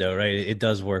pretty good though, right? It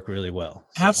does work really well.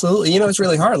 Absolutely. It's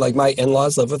really hard. Like, my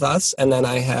in-laws live with us, and then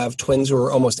I have twins who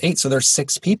are almost 8, so there's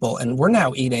 6 people, and we're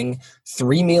now eating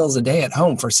 3 meals a day at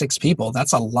home for 6 people.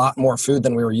 That's a lot more food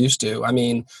than we were used to. I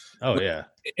mean, oh yeah.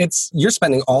 You're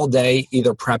spending all day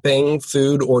either prepping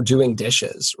food or doing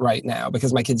dishes right now,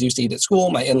 because my kids used to eat at school.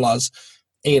 My in-laws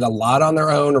ate a lot on their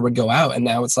own or would go out, and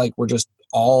now it's like we're just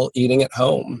all eating at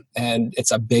home. And it's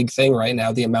a big thing right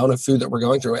now, the amount of food that we're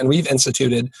going through. And we've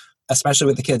instituted, especially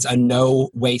with the kids, a no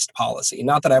waste policy.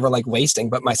 Not that I ever like wasting,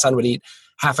 but my son would eat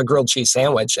half a grilled cheese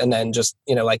sandwich and then just,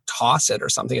 like toss it or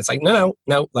something. It's like, no,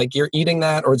 like, you're eating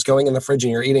that, or it's going in the fridge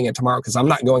and you're eating it tomorrow, because I'm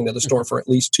not going to the store for at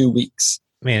least 2 weeks.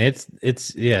 Man,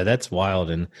 it's yeah, that's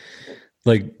wild. And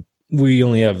like, we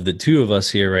only have the 2 of us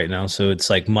here right now, so it's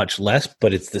like much less,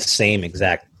 but it's the same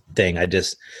exact thing.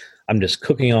 I'm just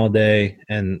cooking all day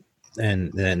and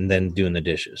then doing the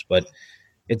dishes. But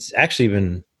it's actually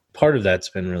been, part of that's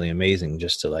been really amazing,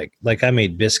 just to like I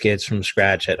made biscuits from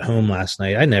scratch at home last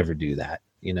night. I never do that,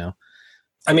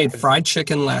 I made fried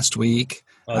chicken last week.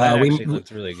 Oh, that actually looked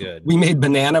really good. We made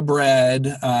banana bread.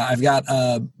 I've got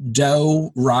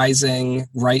dough rising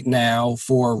right now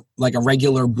for like a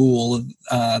regular boule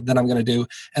that I'm going to do.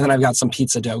 And then I've got some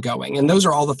pizza dough going. And those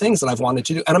are all the things that I've wanted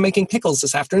to do. And I'm making pickles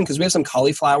this afternoon because we have some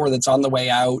cauliflower that's on the way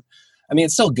out. I mean,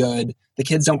 it's still good. The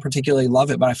kids don't particularly love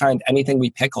it, but I find anything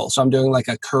we pickle. So I'm doing like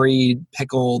a curried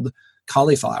pickled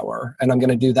cauliflower, and I'm going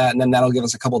to do that, and then that'll give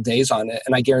us a couple days on it.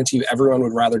 And I guarantee you everyone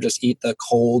would rather just eat the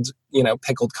cold,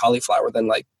 pickled cauliflower than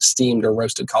like steamed or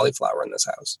roasted cauliflower in this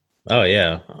house. Oh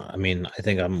yeah. I mean, I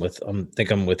think I'm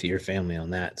with your family on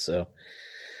that. So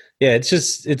yeah,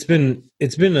 it's been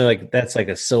like, that's like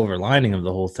a silver lining of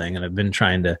the whole thing. And I've been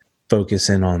trying to focus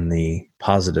in on the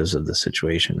positives of the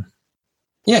situation.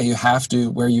 Yeah, you have to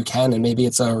where you can. And maybe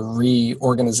it's a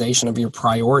reorganization of your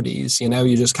priorities.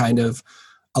 You just kind of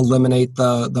eliminate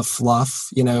the fluff.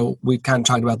 We've kind of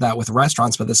talked about that with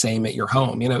restaurants, but the same at your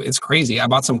home. It's crazy. I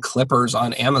bought some clippers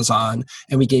on Amazon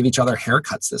and we gave each other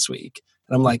haircuts this week.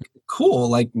 And I'm like, cool,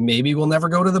 like maybe we'll never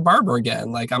go to the barber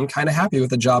again. Like, I'm kind of happy with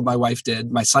the job my wife did.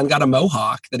 My son got a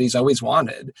mohawk that he's always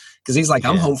wanted because he's like,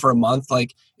 I'm home for a month.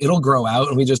 Like, it'll grow out.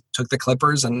 And we just took the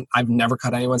clippers, and I've never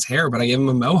cut anyone's hair, but I gave him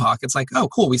a mohawk. It's like, oh,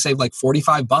 cool. We saved like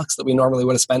 $45 that we normally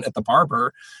would have spent at the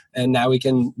barber. And now we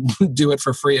can do it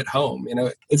for free at home.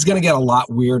 It's going to get a lot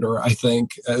weirder, I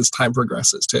think, as time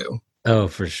progresses too. Oh,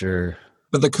 for sure.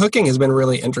 But the cooking has been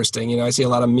really interesting. I see a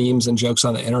lot of memes and jokes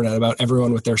on the internet about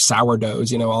everyone with their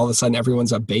sourdoughs. All of a sudden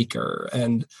everyone's a baker.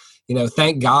 And,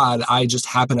 thank God I just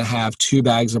happen to have 2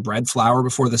 bags of bread flour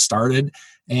before this started.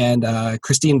 And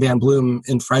Christine Van Bloom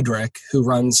in Frederick, who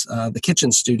runs the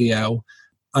kitchen studio,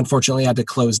 unfortunately had to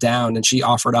close down. And she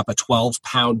offered up a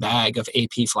 12-pound bag of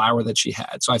AP flour that she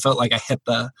had. So I felt like I hit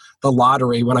the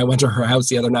lottery when I went to her house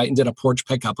the other night and did a porch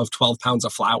pickup of 12 pounds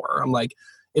of flour. I'm like,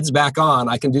 it's back on.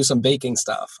 I can do some baking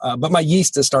stuff. But my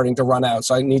yeast is starting to run out,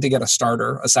 so I need to get a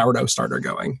sourdough starter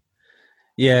going.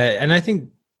 Yeah, and I think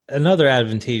another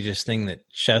advantageous thing that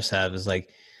chefs have is like,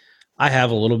 I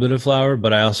have a little bit of flour,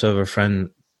 but I also have a friend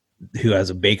who has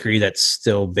a bakery that's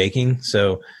still baking.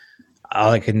 So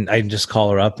I can just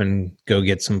call her up and go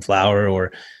get some flour.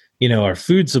 Or, our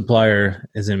food supplier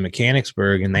is in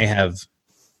Mechanicsburg, and they have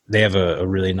a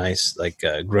really nice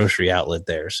grocery outlet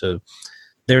there. So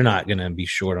they're not going to be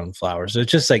short on flour. So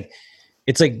it's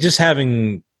just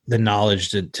having the knowledge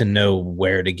to know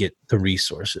where to get the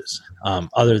resources,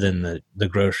 other than the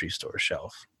grocery store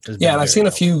shelf. Yeah, and I've seen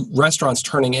a few restaurants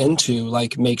turning into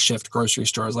like makeshift grocery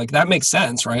stores. Like that makes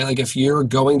sense, right? Like if you're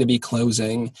going to be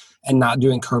closing and not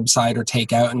doing curbside or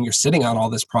takeout and you're sitting on all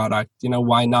this product,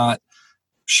 why not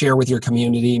share with your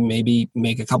community, maybe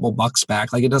make a couple bucks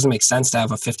back? Like it doesn't make sense to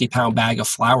have a 50-pound bag of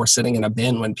flour sitting in a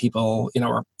bin when people,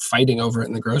 are fighting over it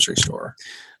in the grocery store.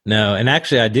 No, and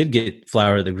actually I did get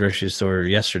flour at the grocery store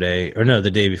yesterday, or no,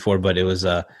 the day before, but it was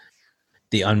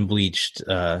the unbleached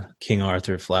King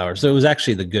Arthur flour. So it was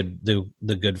actually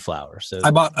the good flour. So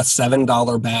I bought a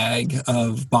 $7 bag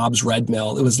of Bob's Red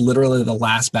Mill. It was literally the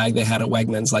last bag they had at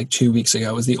Wegmans like 2 weeks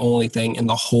ago. It was the only thing in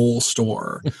the whole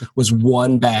store was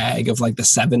one bag of like the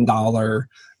 $7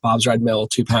 Bob's Red Mill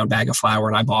 2-pound bag of flour.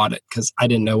 And I bought it because I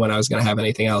didn't know when I was going to have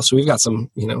anything else. So we've got some,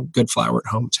 good flour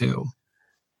at home too.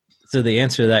 So the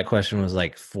answer to that question was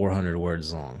like 400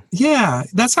 words long. Yeah,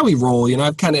 that's how we roll.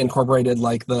 I've kind of incorporated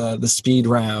like the speed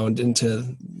round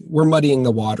we're muddying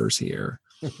the waters here.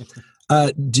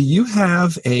 Do you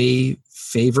have a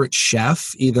favorite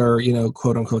chef, either,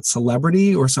 quote unquote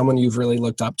celebrity or someone you've really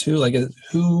looked up to? Like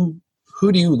who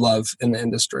do you love in the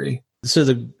industry? So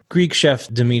the Greek chef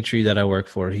Dimitri that I work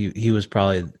for, he was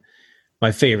probably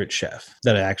my favorite chef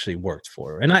that I actually worked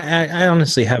for. And I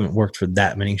honestly haven't worked for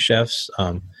that many chefs.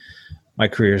 My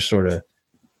career sort of,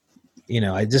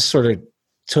 I just sort of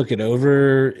took it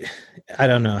over. I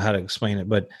don't know how to explain it,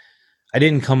 but I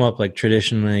didn't come up like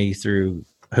traditionally through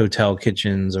hotel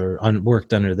kitchens or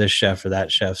worked under this chef or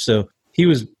that chef. So he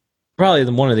was probably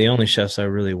one of the only chefs I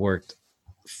really worked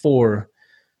for.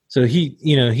 So he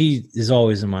is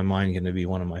always in my mind going to be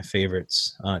one of my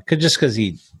favorites, because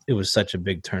it was such a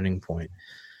big turning point.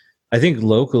 I think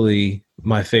locally,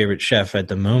 my favorite chef at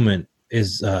the moment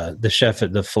is the chef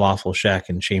at the Falafel Shack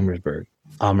in Chambersburg,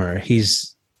 Amr.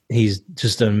 He's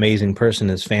just an amazing person.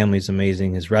 His family's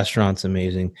amazing. His restaurant's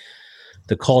amazing.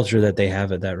 The culture that they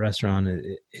have at that restaurant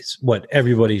is what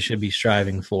everybody should be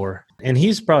striving for. And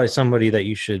he's probably somebody that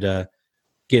you should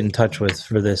get in touch with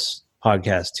for this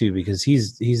podcast too, because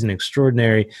he's an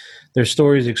extraordinary. Their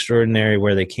story is extraordinary,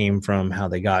 where they came from, how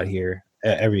they got here,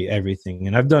 everything.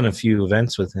 And I've done a few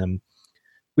events with him.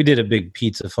 We did a big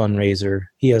pizza fundraiser.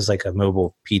 He has like a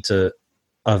mobile pizza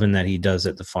oven that he does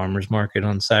at the farmer's market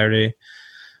on Saturday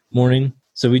morning.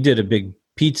 So we did a big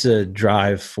pizza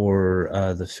drive for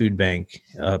the food bank,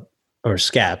 or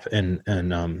SCAP,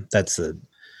 and that's the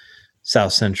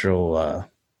South Central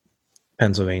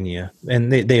Pennsylvania,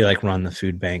 and they like run the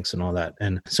food banks and all that.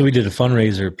 And so we did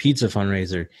a pizza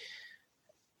fundraiser,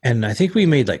 and I think we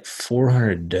made like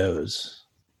 400 doughs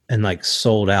and like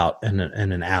sold out in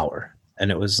an hour. And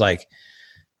it was like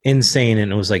insane.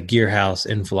 And it was like Gear House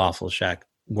and Falafel Shack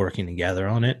working together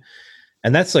on it.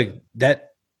 And that's like,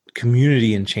 that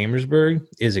community in Chambersburg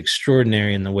is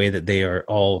extraordinary in the way that they are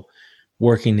all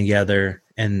working together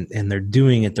and they're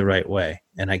doing it the right way.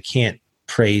 And I can't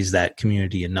praise that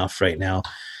community enough right now.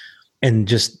 And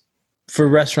just for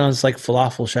restaurants like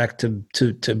Falafel Shack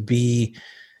to be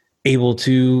able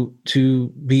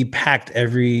to be packed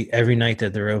every night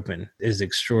that they're open is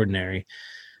extraordinary.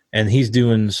 And he's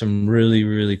doing some really,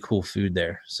 really cool food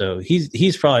there. So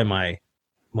he's probably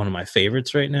one of my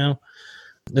favorites right now.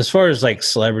 As far as like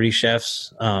celebrity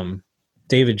chefs,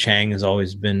 David Chang has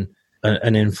always been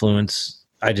an influence.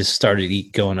 I just started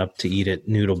going up to eat at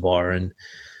Noodle Bar, and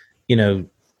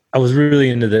I was really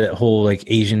into the whole like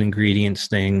Asian ingredients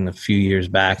thing a few years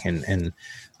back, and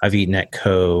I've eaten at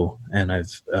Co, and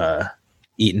I've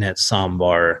eaten at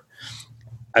Sambar.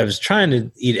 I was trying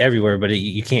to eat everywhere, but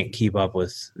you can't keep up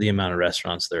with the amount of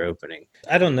restaurants they're opening.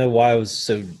 I don't know why I was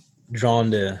so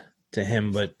drawn to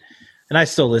him, and I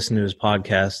still listen to his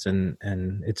podcast,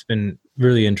 and it's been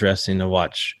really interesting to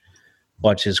watch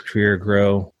his career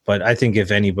grow. But I think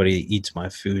if anybody eats my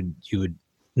food, you would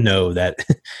know that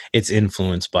it's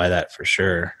influenced by that for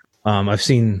sure. I've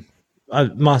seen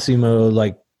Massimo,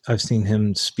 like I've seen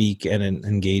him speak at an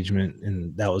engagement,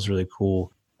 and that was really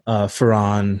cool.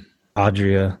 Ferran,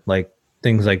 Adria, like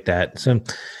things like that. So,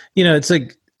 it's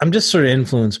like I'm just sort of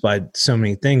influenced by so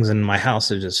many things, and my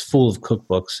house is just full of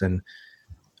cookbooks, and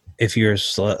if you're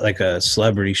like a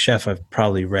celebrity chef, I've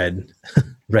probably read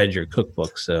your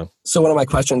cookbook. So one of my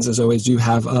questions is always, do you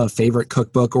have a favorite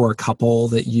cookbook or a couple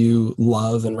that you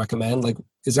love and recommend? Like,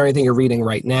 is there anything you're reading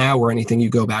right now or anything you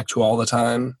go back to all the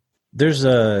time? There's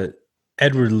a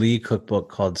Edward Lee cookbook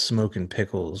called Smokin'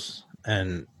 Pickles,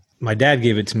 and my dad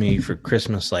gave it to me for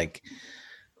Christmas like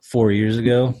 4 years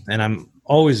ago, and I'm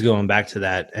always going back to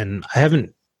that. And I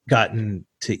haven't gotten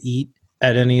to eat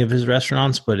at any of his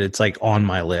restaurants, but it's like on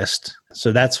my list.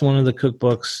 So that's one of the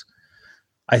cookbooks.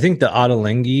 I think the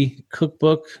Ottolenghi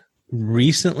cookbook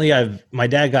recently, my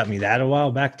dad got me that a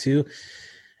while back too,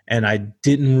 and I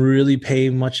didn't really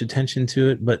pay much attention to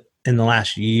it. But in the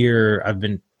last year, I've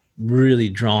been really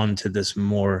drawn to this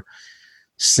more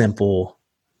simple,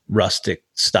 rustic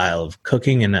style of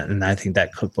cooking, and I think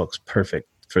that cookbook's perfect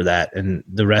for that. And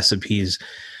the recipes,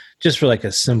 just for like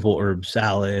a simple herb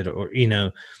salad, or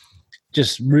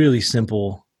just really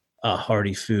simple,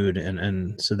 hearty food,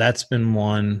 and so that's been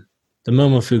one. The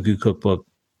Momofuku cookbook,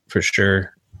 for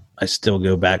sure, I still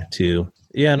go back to.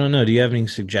 Yeah, I don't know. Do you have any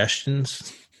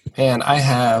suggestions? Man, I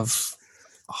have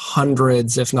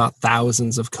hundreds, if not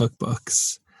thousands, of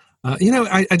cookbooks.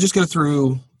 I just go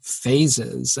through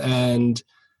phases, and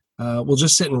we'll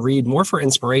just sit and read more for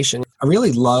inspiration. I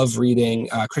really love reading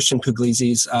Christian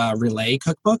Puglisi's Relay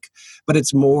cookbook, but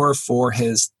it's more for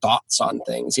his thoughts on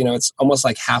things. It's almost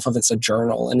like half of it's a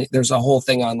journal, and there's a whole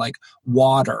thing on like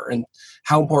water and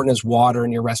how important is water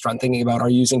in your restaurant, thinking about, are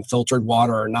you using filtered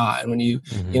water or not? And when you,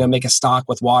 make a stock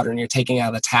with water and you're taking out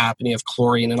of the tap and you have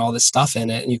chlorine and all this stuff in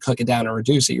it and you cook it down and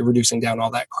reduce it, you're reducing down all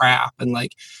that crap. And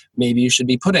like, maybe you should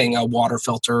be putting a water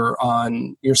filter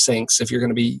on your sinks if you're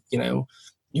going to be,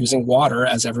 using water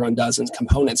as everyone does in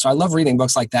components. So I love reading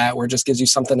books like that, where it just gives you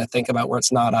something to think about, where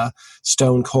it's not a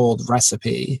stone cold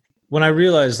recipe. When I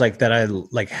realized like that I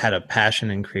like had a passion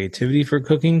and creativity for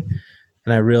cooking,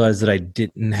 and I realized that I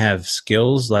didn't have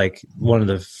skills, like one of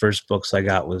the first books I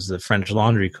got was the French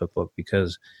Laundry cookbook,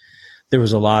 because there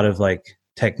was a lot of like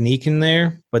technique in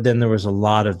there, but then there was a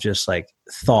lot of just like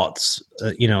thoughts,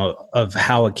 of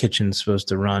how a kitchen's supposed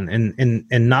to run, and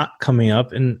not coming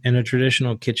up in a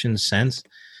traditional kitchen sense.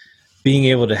 Being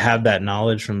able to have that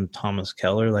knowledge from Thomas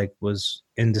Keller like was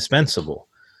indispensable.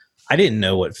 I didn't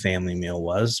know what family meal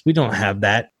was. We don't have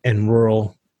that in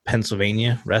rural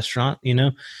Pennsylvania restaurant,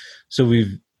 So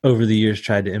we've over the years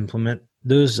tried to implement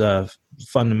those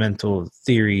fundamental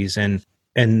theories, and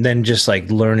then just like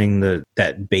learning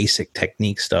that basic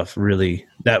technique stuff. Really,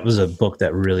 that was a book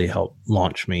that really helped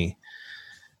launch me.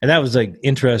 And that was like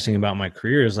interesting about my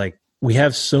career, is like we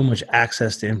have so much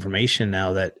access to information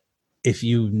now that if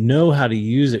you know how to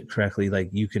use it correctly, like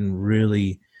you can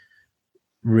really,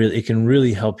 it can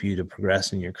really help you to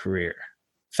progress in your career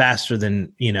faster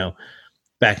than,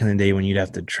 back in the day when you'd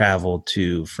have to travel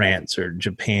to France or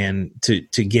Japan to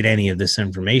get any of this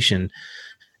information.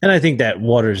 And I think that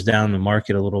waters down the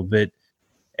market a little bit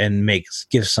and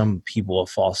gives some people a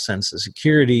false sense of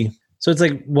security. So it's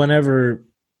like whenever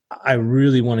I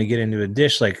really want to get into a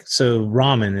dish, like, so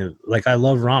ramen, like I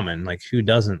love ramen, like who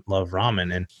doesn't love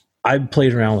ramen? And I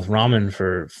played around with ramen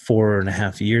for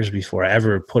 4.5 years before I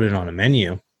ever put it on a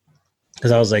menu.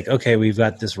 Because I was like, okay, we've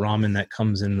got this ramen that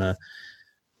comes in the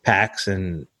packs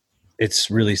and it's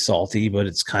really salty, but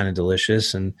it's kind of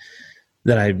delicious. And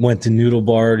then I went to Noodle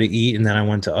Bar to eat, and then I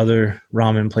went to other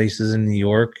ramen places in New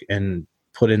York and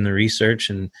put in the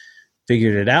research and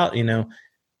figured it out,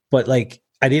 But like,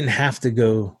 I didn't have to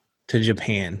go to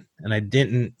Japan, and I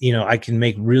didn't, I can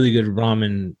make really good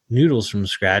ramen noodles from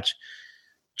scratch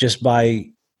just by,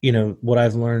 what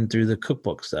I've learned through the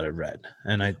cookbooks that I've read.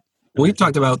 And we've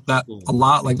talked about that a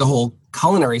lot, like the whole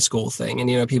culinary school thing.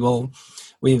 And,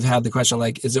 we've had the question,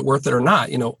 like, is it worth it or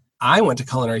not? I went to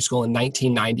culinary school in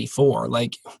 1994.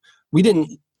 Like, we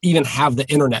didn't even have the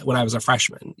internet when I was a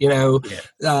freshman,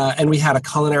 and we had a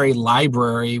culinary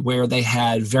library where they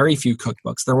had very few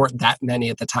cookbooks. There weren't that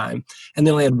many at the time, and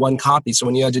they only had one copy. So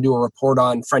when you had to do a report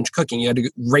on French cooking, you had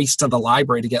to race to the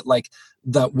library to get like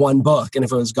the one book. And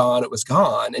if it was gone, it was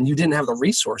gone. And you didn't have the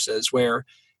resources where,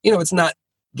 it's not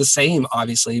the same,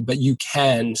 obviously, but you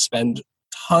can spend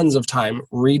tons of time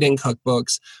reading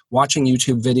cookbooks, watching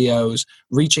YouTube videos,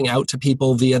 reaching out to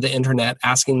people via the internet,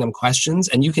 asking them questions,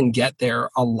 and you can get there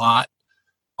a lot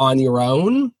on your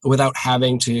own without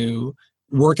having to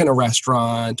work in a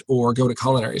restaurant or go to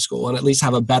culinary school, and at least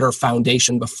have a better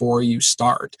foundation before you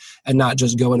start and not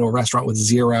just go into a restaurant with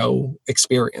zero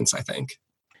experience, I think.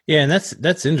 Yeah, and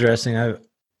that's interesting.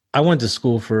 I went to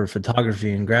school for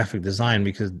photography and graphic design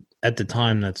because at the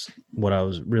time that's what I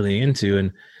was really into,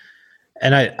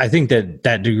 and I think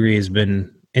that degree has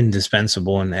been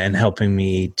indispensable and helping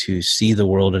me to see the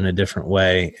world in a different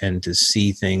way and to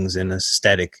see things in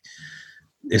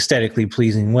aesthetically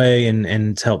pleasing way. And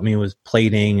it's helped me with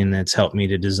plating, and it's helped me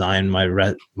to design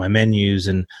my menus,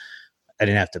 and I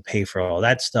didn't have to pay for all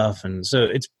that stuff. And so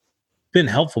it's been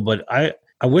helpful, but I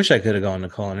wish I could have gone to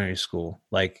culinary school.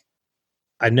 Like,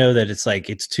 I know that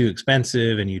it's too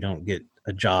expensive and you don't get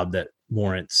a job that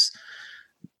warrants,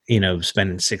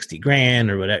 spending $60,000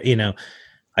 or whatever,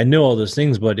 I know all those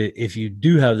things, but if you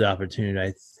do have the opportunity,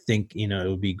 I think, it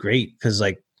would be great. Cause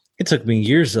like, it took me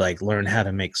years to learn how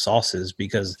to make sauces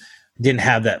because I didn't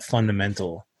have that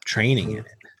fundamental training in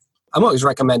it. I'm always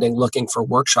recommending looking for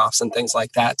workshops and things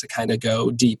like that to kind of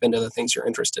go deep into the things you're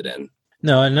interested in.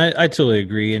 No, and I totally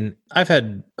agree. And I've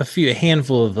had a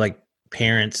handful of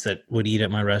parents that would eat at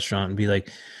my restaurant and be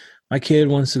like, my kid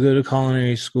wants to go to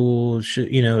culinary school.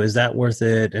 Is that worth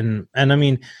it? And I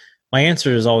mean, my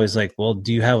answer is always well,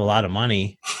 do you have a lot of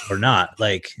money or not?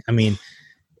 I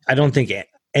don't think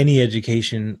any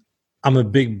education, I'm a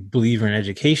big believer in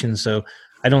education. So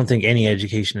I don't think any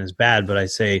education is bad, but I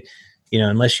say,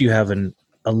 unless you have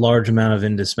a large amount of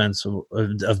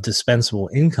dispensable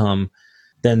income,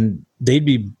 then they'd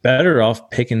be better off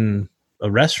picking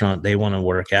a restaurant they want to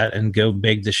work at and go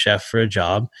beg the chef for a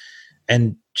job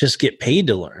and just get paid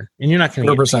to learn. And you're not going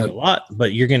to get paid a lot,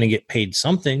 but you're going to get paid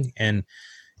something. And,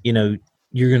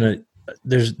 you're going to,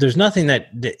 there's nothing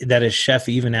that a chef,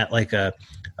 even at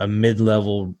a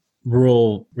mid-level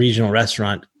rural regional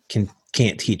restaurant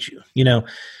can't teach you.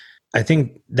 I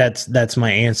think that's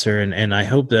my answer. And I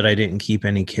hope that I didn't keep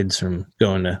any kids from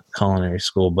going to culinary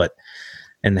school,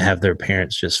 and have their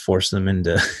parents just force them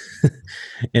into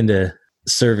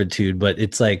servitude. But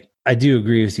it's I do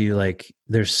agree with you.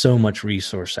 There's so much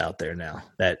resource out there now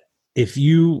that if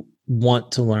you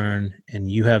want to learn and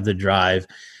you have the drive,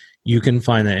 you can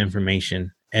find that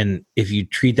information. And if you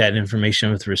treat that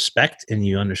information with respect and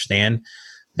you understand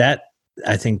that,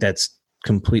 I think that's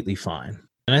completely fine.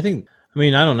 And I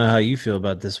don't know how you feel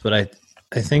about this, but I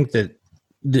think that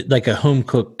a home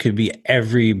cook could be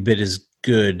every bit as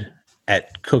good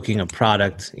at cooking a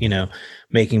product,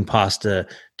 making pasta,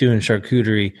 doing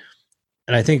charcuterie.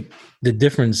 And I think the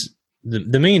difference,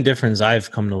 the main difference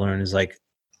I've come to learn is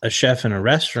a chef in a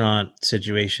restaurant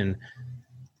situation.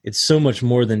 It's so much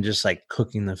more than just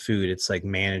cooking the food. It's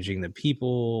managing the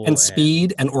people and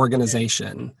speed and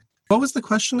organization. What was the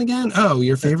question again? Oh,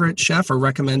 your favorite chef or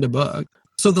recommend a book.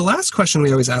 So the last question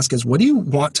we always ask is, what do you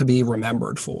want to be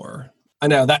remembered for? I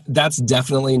know that's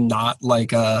definitely not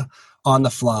on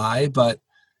the fly, but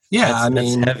yeah,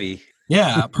 that's heavy.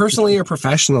 Yeah, personally or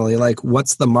professionally,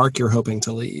 what's the mark you're hoping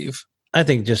to leave? I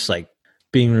think just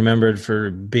being remembered for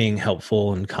being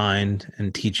helpful and kind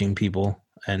and teaching people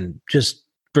and just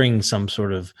bring some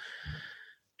sort of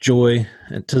joy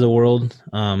to the world.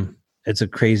 It's a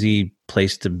crazy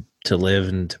place to live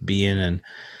and to be in. And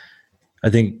I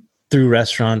think through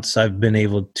restaurants, I've been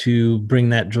able to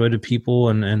bring that joy to people,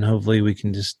 and hopefully we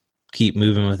can just keep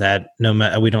moving with that. No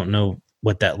matter, we don't know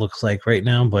what that looks like right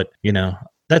now, but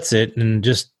that's it. And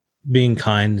just being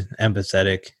kind,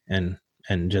 empathetic, and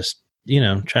just,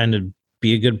 trying to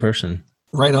be a good person.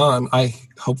 Right on. I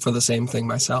hope for the same thing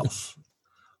myself.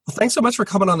 Well, thanks so much for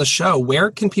coming on the show. Where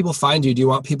can people find you? Do you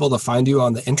want people to find you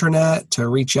on the internet, to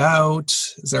reach out?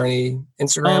 Is there any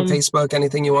Instagram, Facebook,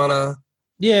 anything you want to?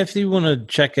 Yeah, if you want to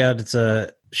check out, it's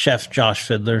a Chef Josh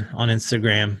Fidler on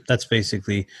Instagram. That's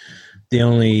basically the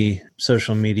only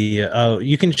social media. Oh,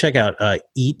 you can check out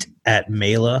Eat at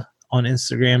Mela on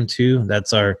Instagram too.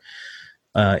 That's our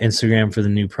Instagram for the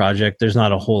new project. There's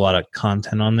not a whole lot of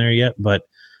content on there yet, but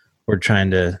we're trying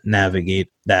to navigate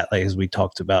that, as we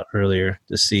talked about earlier,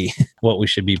 to see what we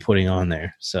should be putting on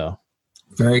there. So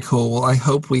very cool. Well, I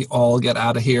hope we all get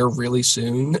out of here really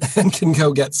soon and can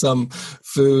go get some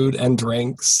food and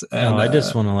drinks. And, I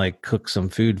just want to cook some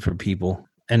food for people.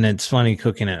 And it's funny,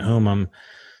 cooking at home, I'm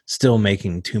still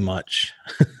making too much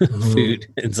food.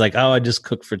 It's I just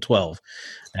cook for 12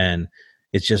 and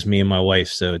it's just me and my wife.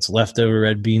 So it's leftover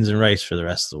red beans and rice for the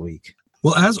rest of the week.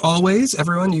 Well, as always,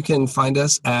 everyone, you can find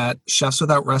us at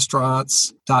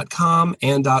chefswithoutrestaurants.com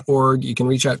and .org. You can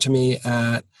reach out to me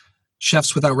at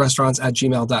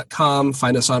chefswithoutrestaurants@gmail.com.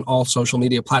 Find us on all social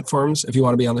media platforms. If you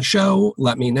want to be on the show,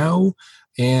 let me know,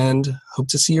 and hope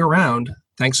to see you around.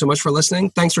 Thanks so much for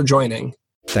listening. Thanks for joining.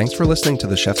 Thanks for listening to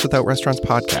the Chefs Without Restaurants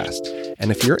podcast.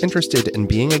 And if you're interested in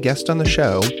being a guest on the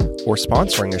show or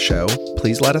sponsoring a show,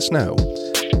 please let us know.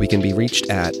 We can be reached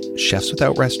at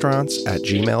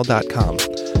chefswithoutrestaurants@gmail.com.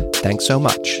 Thanks so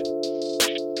much.